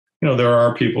there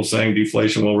are people saying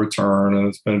deflation will return and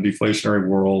it's been a deflationary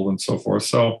world and so forth.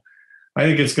 So I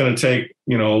think it's going to take,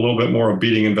 a little bit more of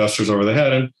beating investors over the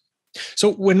head. And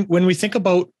so when we think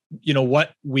about,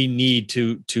 what we need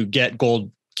to get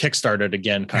gold kickstarted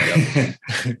again, kind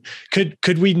of,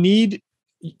 could we need,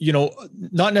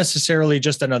 not necessarily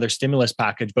just another stimulus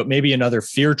package, but maybe another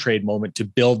fear trade moment to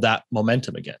build that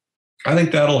momentum again? I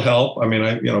think that'll help. I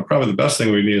mean, probably the best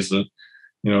thing we need is to,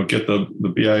 get the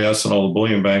BIS and all the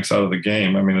bullion banks out of the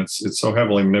game. I mean, it's so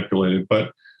heavily manipulated,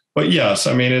 but yes,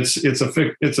 I mean, it's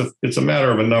a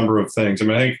matter of a number of things. I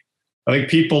mean, I think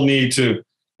people need to,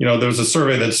 there was a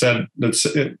survey that said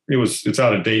it's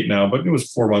out of date now, but it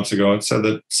was 4 months ago. It said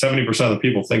that 70% of the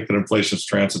people think that inflation is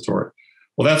transitory.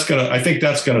 Well, I think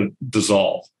that's going to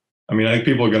dissolve. I mean, I think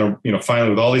people are going to, finally,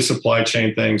 with all these supply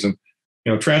chain things and,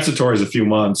 transitory is a few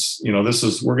months,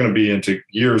 we're going to be into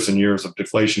years and years of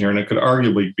deflation here, and it could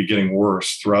arguably be getting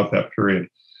worse throughout that period.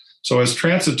 So as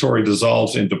transitory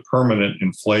dissolves into permanent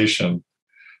inflation,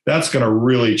 that's going to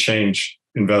really change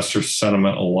investor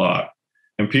sentiment a lot.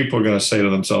 And people are going to say to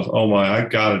themselves, oh my,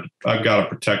 I've got to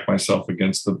protect myself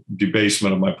against the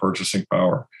debasement of my purchasing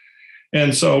power.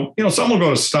 And so, some will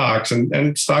go to stocks,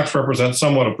 and stocks represent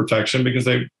somewhat of protection because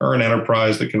they are an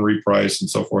enterprise that can reprice and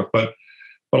so forth. But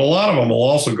a lot of them will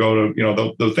also go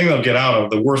to, the thing they'll get out of,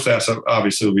 the worst asset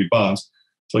obviously will be bonds.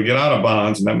 So they get out of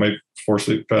bonds, and that might force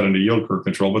the Fed into yield curve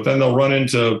control, but then they'll run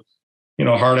into,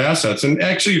 hard assets. And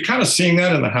actually, you're kind of seeing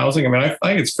that in the housing. I mean, I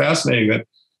think it's fascinating that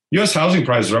U.S. housing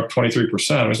prices are up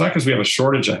 23%. It's not because we have a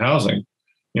shortage of housing.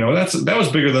 That was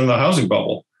bigger than the housing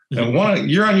bubble. And one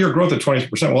year-on-year growth at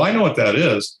 20%. Well, I know what that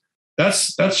is.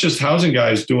 That's just housing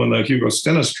guys doing the Hugo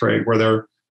Stinnes trade, where they're,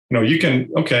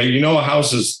 a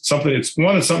house is something. It's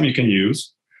something you can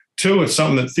use. Two, it's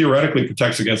something that theoretically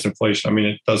protects against inflation. I mean,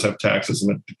 it does have taxes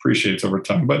and it depreciates over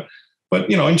time. But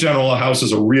in general, a house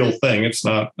is a real thing. It's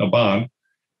not a bond.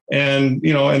 And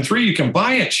and three, you can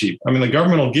buy it cheap. I mean, the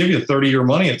government will give you 30-year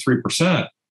money at 3%.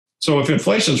 So if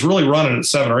inflation is really running at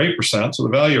 7 or 8%, so the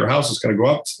value of your house is going to go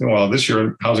up. Well, this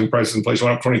year housing prices inflation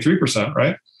went up 23%,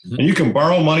 right? Mm-hmm. And you can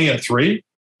borrow money at 3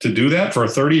 to do that for a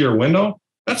 30-year window.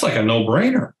 That's like a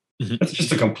no-brainer. Mm-hmm. That's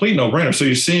just a complete no-brainer. So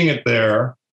you're seeing it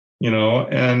there,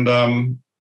 and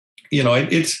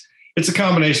it's a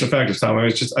combination of factors, Tom. I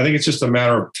mean, I think it's just a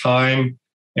matter of time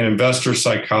and investor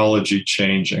psychology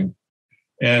changing.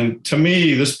 And to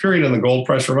me, this period in the gold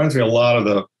price reminds me a lot of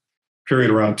the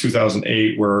period around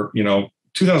 2008, where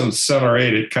 2007 or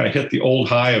 8, it kind of hit the old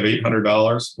high of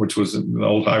 $800, which was the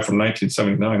old high from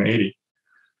 1979 80.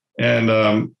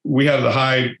 And we had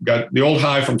the old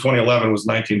high from 2011 was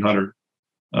 1900.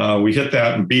 We hit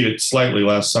that and beat it slightly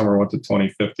last summer, went to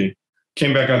 2050.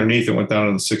 Came back underneath it, went down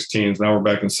in the 16s. Now we're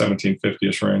back in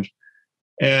 1750-ish range.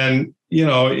 And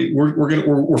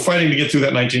we're fighting to get through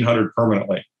that 1900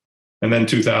 permanently, and then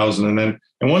 2000, and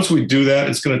once we do that,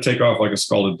 it's going to take off like a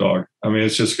scalded dog. I mean,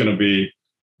 it's just going to be,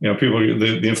 people.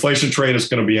 The inflation trade is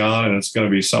going to be on, and it's going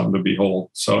to be something to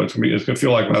behold. So it's going to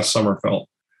feel like last summer felt.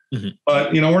 Mm-hmm.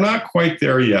 But we're not quite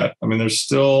there yet. I mean, there's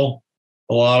still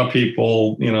a lot of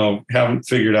people, haven't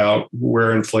figured out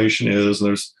where inflation is.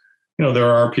 There's,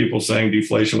 there are people saying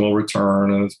deflation will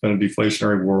return, and it's been a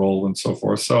deflationary world and so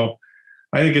forth. So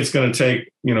I think it's going to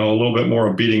take, a little bit more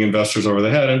of beating investors over the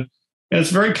head. And it's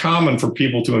very common for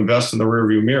people to invest in the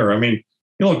rearview mirror. I mean,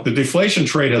 look, the deflation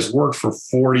trade has worked for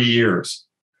 40 years,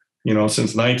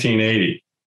 since 1980.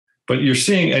 But you're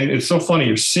seeing, and it's so funny,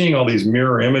 you're seeing all these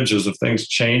mirror images of things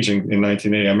changing in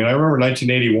 1980. I mean, I remember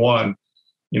 1981,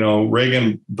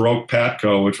 Reagan broke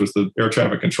PATCO, which was the air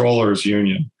traffic controllers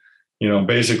union,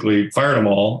 basically fired them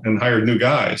all and hired new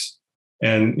guys.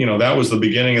 And, that was the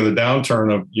beginning of the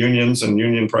downturn of unions and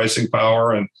union pricing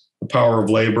power and the power of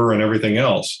labor and everything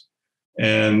else.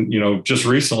 And, just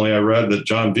recently I read that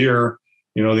John Deere,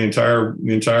 the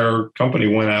entire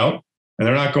company went out, and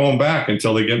they're not going back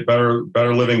until they get better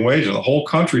living wages. The whole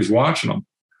country's watching them.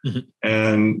 Mm-hmm.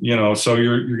 And, so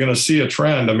you're going to see a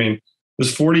trend. I mean,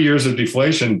 this 40 years of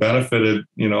deflation benefited,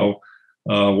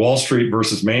 Wall Street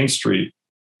versus Main Street.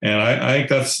 And I think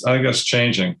that's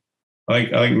changing. I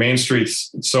think Main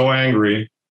Street's so angry,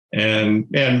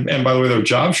 and by the way, there are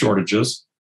job shortages,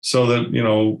 so that,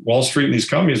 Wall Street and these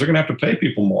companies are going to have to pay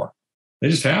people more. They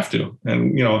just have to.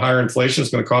 And, higher inflation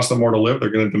is going to cost them more to live. They're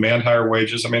going to demand higher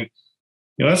wages. I mean,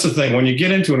 that's the thing. When you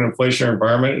get into an inflationary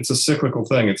environment, it's a cyclical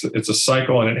thing. It's a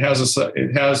cycle, and it has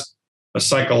a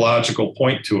psychological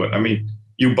point to it. I mean,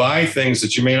 you buy things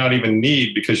that you may not even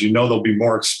need because they'll be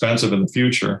more expensive in the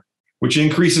future, which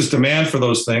increases demand for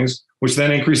those things, which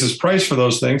then increases price for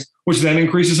those things, which then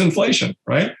increases inflation,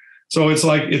 right? So it's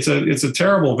like it's a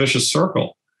terrible vicious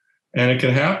circle. and it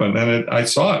can happen. And I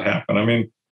saw it happen. I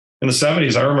mean, in the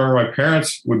 70s, I remember my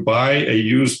parents would buy a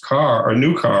used car or a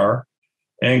new car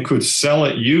and could sell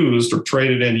it used or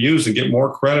trade it in used and get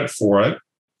more credit for it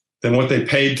than what they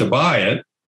paid to buy it.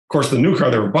 Of course, the new car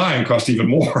they were buying cost even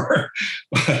more.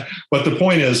 But the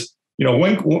point is,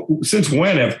 since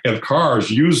when have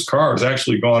used cars,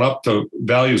 actually gone up to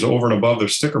values over and above their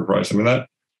sticker price? I mean, that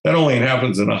only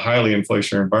happens in a highly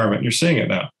inflationary environment. And you're seeing it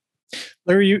now.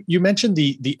 Larry, you mentioned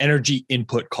the energy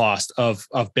input cost of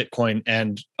Bitcoin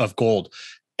and of gold.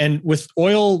 And with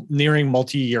oil nearing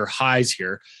multi-year highs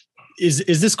here,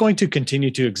 is this going to continue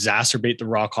to exacerbate the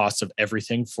raw costs of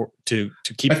everything to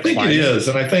keep? I think it is,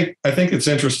 and I think it's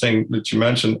interesting that you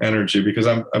mentioned energy, because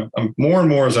I'm more and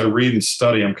more, as I read and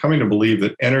study, I'm coming to believe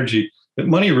that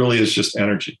money really is just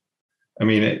energy. I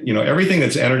mean, everything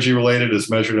that's energy related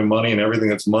is measured in money, and everything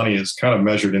that's money is kind of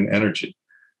measured in energy.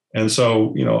 And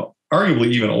so, arguably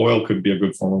even oil could be a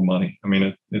good form of money. I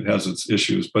mean, it has its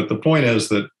issues, but the point is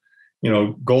that,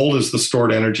 gold is the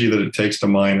stored energy that it takes to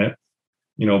mine it.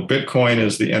 Bitcoin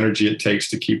is the energy it takes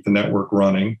to keep the network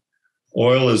running.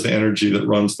 Oil is the energy that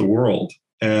runs the world.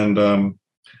 And,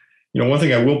 one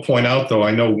thing I will point out, though,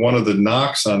 I know one of the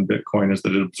knocks on Bitcoin is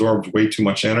that it absorbs way too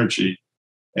much energy.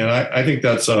 And I think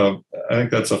that's a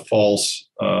false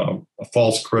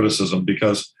criticism,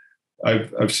 because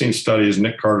I've seen studies.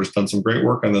 Nick Carter's done some great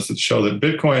work on this that show that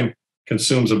Bitcoin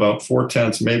consumes about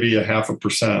 0.4, maybe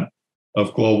 0.5%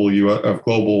 of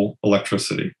global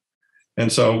electricity. And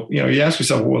so, you ask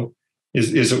yourself, well,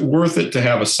 is it worth it to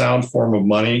have a sound form of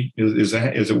money? Is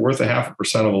it worth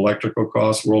 0.5% of electrical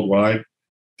costs worldwide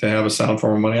to have a sound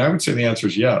form of money? I would say the answer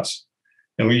is yes.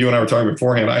 And you and I were talking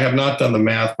beforehand. I have not done the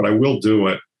math, but I will do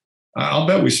it. I'll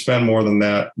bet we spend more than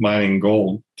that mining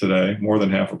gold today, more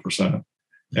than 0.5%.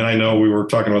 And I know we were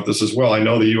talking about this as well. I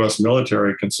know the U.S.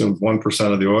 military consumes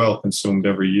 1% of the oil consumed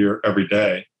every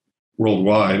day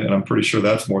worldwide. And I'm pretty sure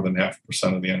that's more than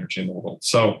 0.5% of the energy in the world.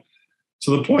 So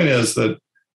the point is that,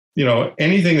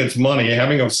 anything that's money,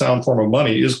 having a sound form of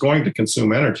money, is going to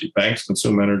consume energy. Banks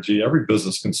consume energy. Every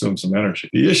business consumes some energy.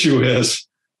 The issue is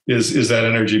that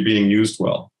energy being used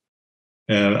well?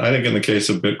 And I think in the case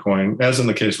of Bitcoin, as in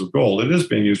the case with gold, it is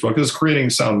being used well because it's creating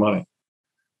sound money.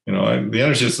 The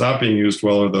energy that's not being used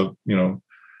well are the,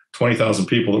 20,000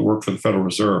 people that work for the Federal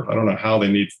Reserve. I don't know how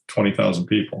they need 20,000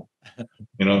 people.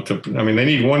 They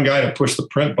need one guy to push the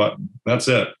print button. That's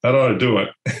it. That ought to do it.